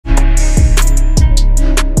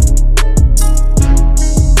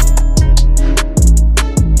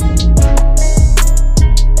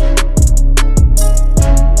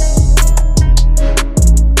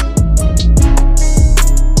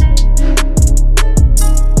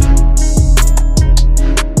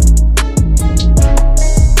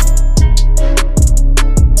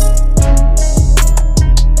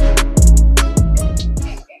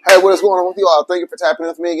going on with you all? Thank you for tapping in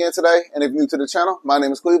with me again today. And if you're new to the channel, my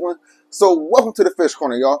name is Cleveland. So welcome to the Fish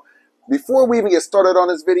Corner, y'all. Before we even get started on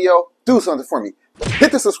this video, do something for me.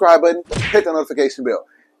 Hit the subscribe button, hit the notification bell.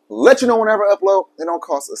 Let you know whenever I upload. It don't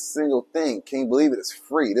cost a single thing. Can you believe it? It's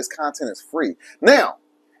free. This content is free. Now,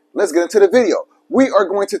 let's get into the video. We are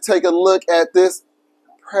going to take a look at this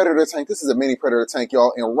predator tank. This is a mini predator tank,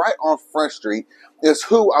 y'all. And right on Front Street is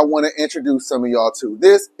who I want to introduce some of y'all to.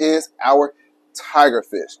 This is our tiger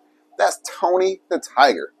fish. That's Tony the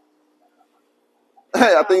tiger.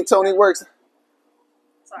 Hey, I think Tony works.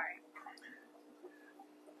 Sorry.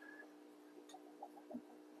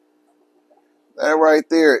 That right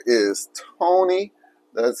there is Tony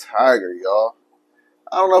the tiger, y'all.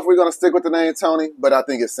 I don't know if we're going to stick with the name Tony, but I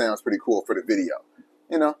think it sounds pretty cool for the video.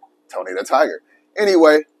 You know, Tony the tiger.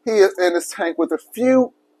 Anyway, he is in this tank with a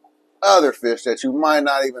few other fish that you might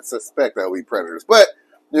not even suspect that will be predators. But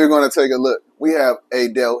you're going to take a look. We have a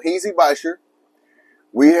Delhaize bichir.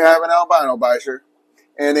 We have an albino bichir.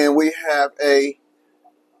 And then we have a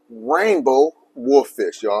rainbow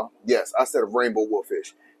wolffish, y'all. Yes, I said rainbow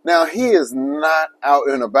wolffish. Now, he is not out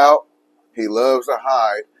and about. He loves to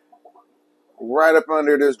hide right up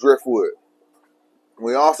under this driftwood.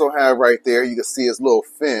 We also have right there, you can see his little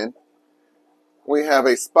fin. We have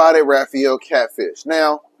a spotted Raphael catfish.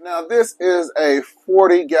 Now this is a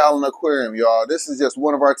 40-gallon aquarium, y'all. This is just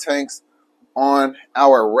one of our tanks on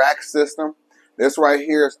our rack system. This right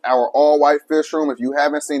here is our all-white fish room. If you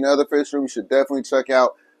haven't seen the other fish room, you should definitely check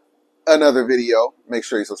out another video. Make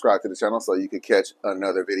sure you subscribe to the channel so you can catch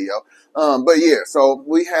another video. But yeah, so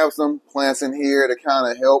we have some plants in here to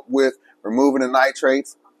kind of help with removing the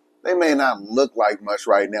nitrates. They may not look like much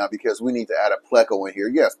right now because we need to add a pleco in here.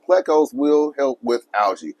 Yes, plecos will help with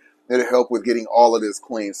algae. It'll help with getting all of this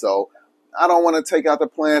clean. So I don't want to take out the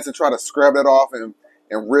plants and try to scrub it off and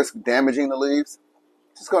risk damaging the leaves.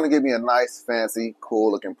 Just going to give me a nice, fancy,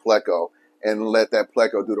 cool looking pleco and let that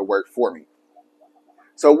pleco do the work for me.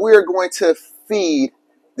 So we're going to feed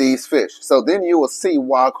these fish. So then you will see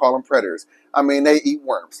why I call them predators. I mean, they eat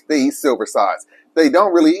worms. They eat silver sides. They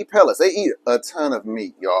don't really eat pellets. They eat a ton of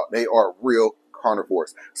meat, y'all. They are real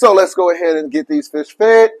carnivores. So let's go ahead and get these fish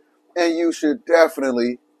fed. And you should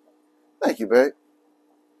definitely, thank you, babe,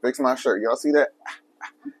 fix my shirt. Y'all see that?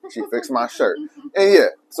 She fixed my shirt. And yeah,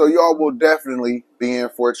 so y'all will definitely be in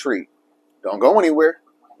for a treat. Don't go anywhere.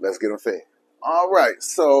 Let's get them fed. All right,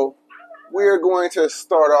 so we're going to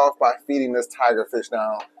start off by feeding this tiger fish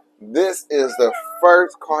now. This is the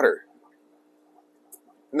first Carter.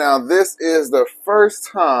 Now, this is the first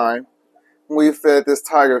time we fed this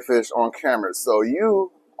tiger fish on camera. So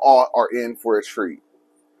you all are in for a treat.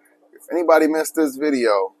 If anybody missed this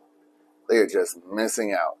video, they are just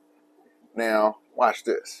missing out. Now, watch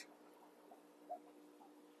this.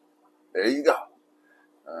 There you go.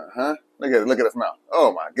 Look at his mouth.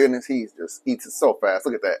 Oh my goodness, he just eats it so fast.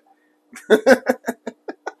 Look at that.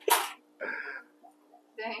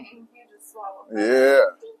 Dang, you just swallowed. Yeah.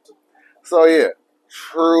 So yeah,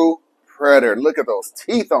 true predator. Look at those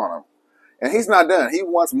teeth on him. And he's not done. He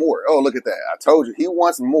wants more. Oh, look at that. I told you, he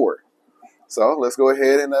wants more. So let's go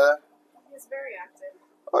ahead and He's very active.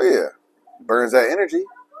 oh yeah. Burns that energy.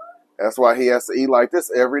 That's why he has to eat like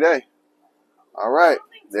this every day. All right.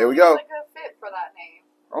 There we go. Like a fit for that name.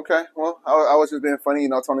 Okay, well, I was just being funny, you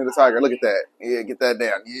know, Tony the tiger. Look at that. Yeah, get that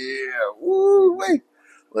down. Yeah. Woo, wait.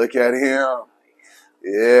 Look at him.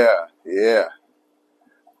 Yeah, yeah.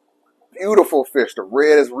 Beautiful fish. The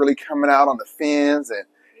red is really coming out on the fins, and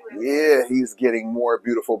yeah, he's getting more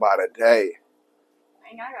beautiful by the day.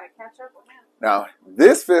 Dang, I gotta catch up with him. Now,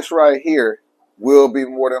 this fish right here will be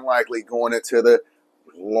more than likely going into the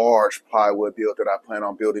large plywood build that I plan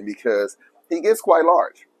on building because he gets quite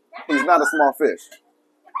large. He's not a small fish.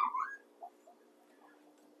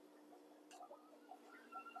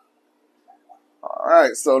 All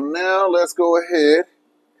right, so now let's go ahead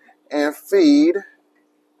and feed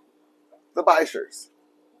the bichirs.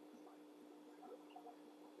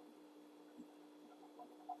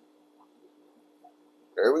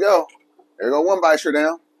 There we go. There go one bichir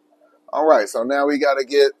down. All right, so now we got to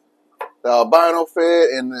get the albino fed,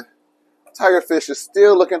 and the tiger fish is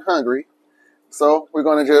still looking hungry. So we're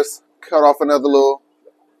going to just cut off another little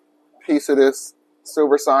piece of this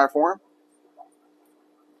silver side for him.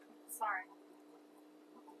 Sorry.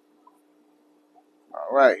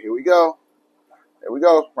 All right, here we go. There we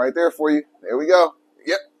go. Right there for you. There we go.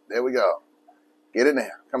 Yep, there we go. Get it now.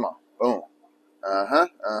 Come on. Boom.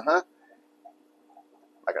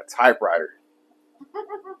 Like a typewriter.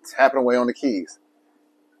 Tapping away on the keys.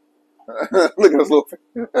 Look at this little So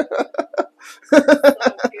cute.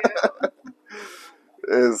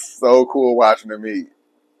 It's so cool watching them eat.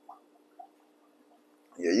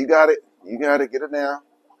 Yeah, you got it. You got it. Get it down.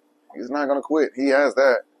 He's not going to quit. He has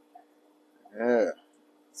that. Yeah.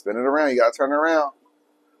 Spin it around. You got to turn it around.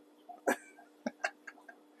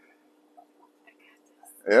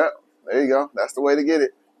 Yeah. There you go. That's the way to get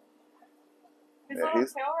it. His Yeah, little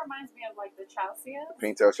tail reminds me of like the Chalcias.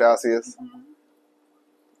 Pink-tailed Chalcias.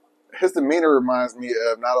 His demeanor reminds me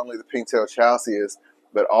of not only the pink-tailed Chalcias,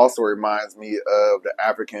 but also reminds me of the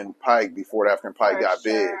African pike before the African pike got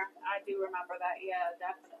big. I do remember that. Yeah,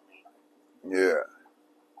 definitely. Yeah.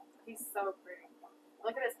 He's so pretty.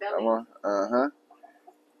 Look at his belly. Come on. Uh-huh.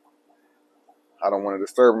 I don't want to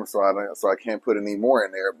disturb him, so I can't put any more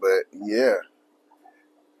in there. But yeah,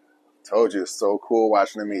 told you it's so cool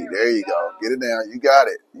watching him eat. There you go. Get it down. You got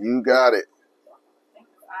it. You got it. I think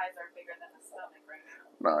his eyes are bigger than his stomach right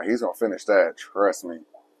now. No, he's gonna finish that. Trust me.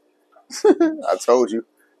 I told you.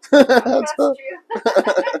 I trust you.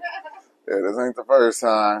 Yeah, this ain't the first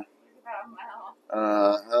time. Look at that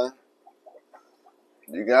mouth. Uh-huh.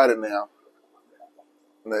 You got it now.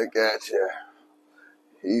 Look at you.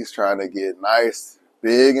 He's trying to get nice,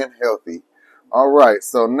 big, and healthy. All right,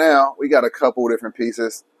 so now we got a couple different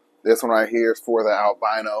pieces. This one right here is for the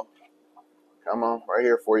albino. Come on, right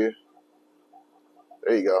here for you.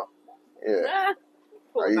 There you go. Yeah.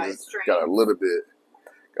 Pulled You by just string. got a little bit.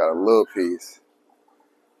 Got a little piece.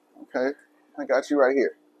 Okay, I got you right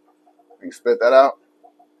here. You spit that out.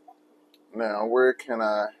 Now, where can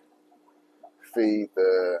I feed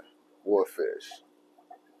the wolffish?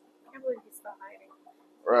 I can't believe he's still hiding.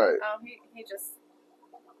 Right. Oh, he just.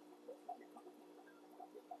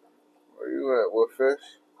 Where you at,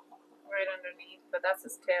 wolffish? Right underneath, but that's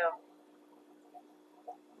his tail.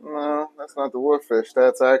 No, that's not the wolffish.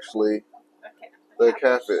 That's actually Okay. the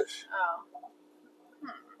catfish. Oh.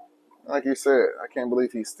 Like you said, I can't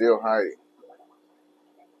believe he's still hiding.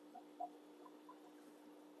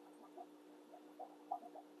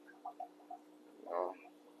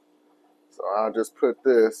 So I'll just put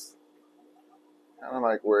this kind of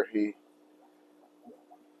like where he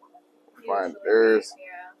find. There's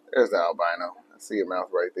the albino. I see your mouth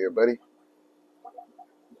right there, buddy.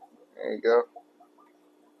 There you go.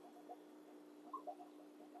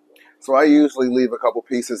 So I usually leave a couple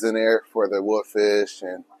pieces in there for the wolffish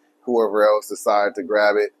and whoever else decides to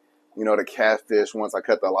grab it. You know, the catfish, once I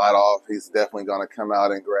cut the light off, he's definitely going to come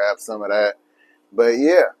out and grab some of that. But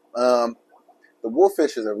yeah, the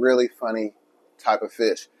wolffish is a really funny type of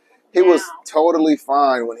fish. He was totally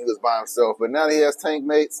fine when he was by himself, but now that he has tank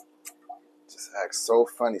mates, just acts so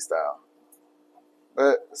funny style.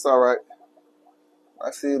 But it's all right. I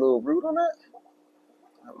see a little root on that.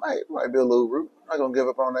 I might be a little root. I'm not gonna give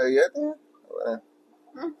up on that yet. Then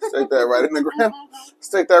stick that right in the ground.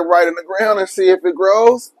 Stick that right in the ground and see if it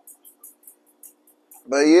grows.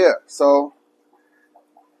 But yeah, so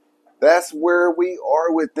that's where we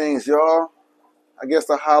are with things, y'all. I guess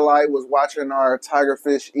the highlight was watching our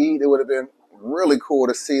tigerfish eat. It would have been really cool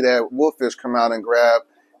to see that wolffish come out and grab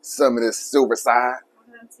some of this silver side.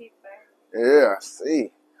 Yeah,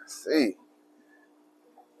 see. So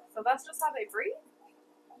that's just how they breathe?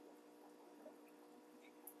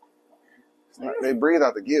 They breathe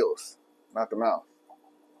out the gills, not the mouth.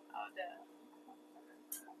 Oh, damn.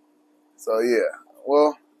 So yeah,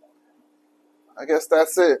 well, I guess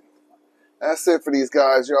that's it. That's it for these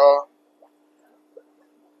guys, y'all.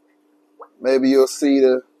 Maybe you'll see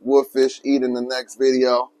the wolffish eat in the next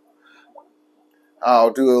video.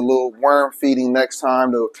 I'll do a little worm feeding next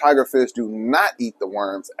time. The tigerfish do not eat the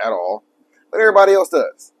worms at all, but everybody else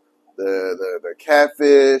does. The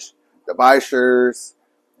catfish, the bichers,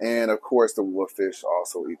 and of course the wolffish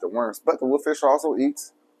also eat the worms. But the wolffish also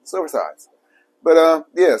eats silver sides. But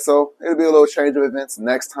yeah, so it'll be a little change of events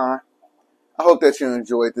next time. I hope that you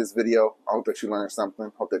enjoyed this video. I hope that you learned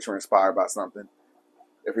something. Hope that you're inspired by something.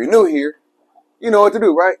 If you're new here, you know what to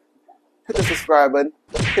do, right? Hit the subscribe button,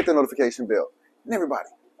 hit the notification bell. And everybody,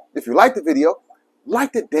 if you like the video,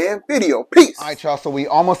 like the damn video. Peace. All right, y'all, so we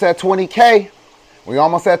almost at 20K.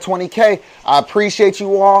 I appreciate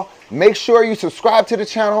you all. Make sure you subscribe to the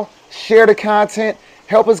channel, share the content,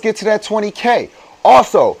 help us get to that 20K.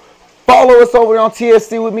 Also, follow us over on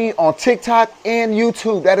TFC with me on TikTok and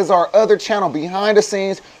YouTube. That is our other channel, behind the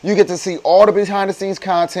scenes. You get to see all the behind the scenes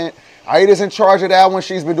content. Aida's in charge of that one.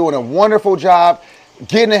 She's been doing a wonderful job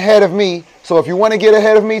getting ahead of me. So if you want to get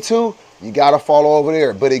ahead of me too, you got to follow over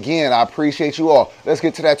there. But again, I appreciate you all. Let's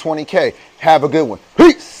get to that 20K. Have a good one.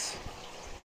 Peace.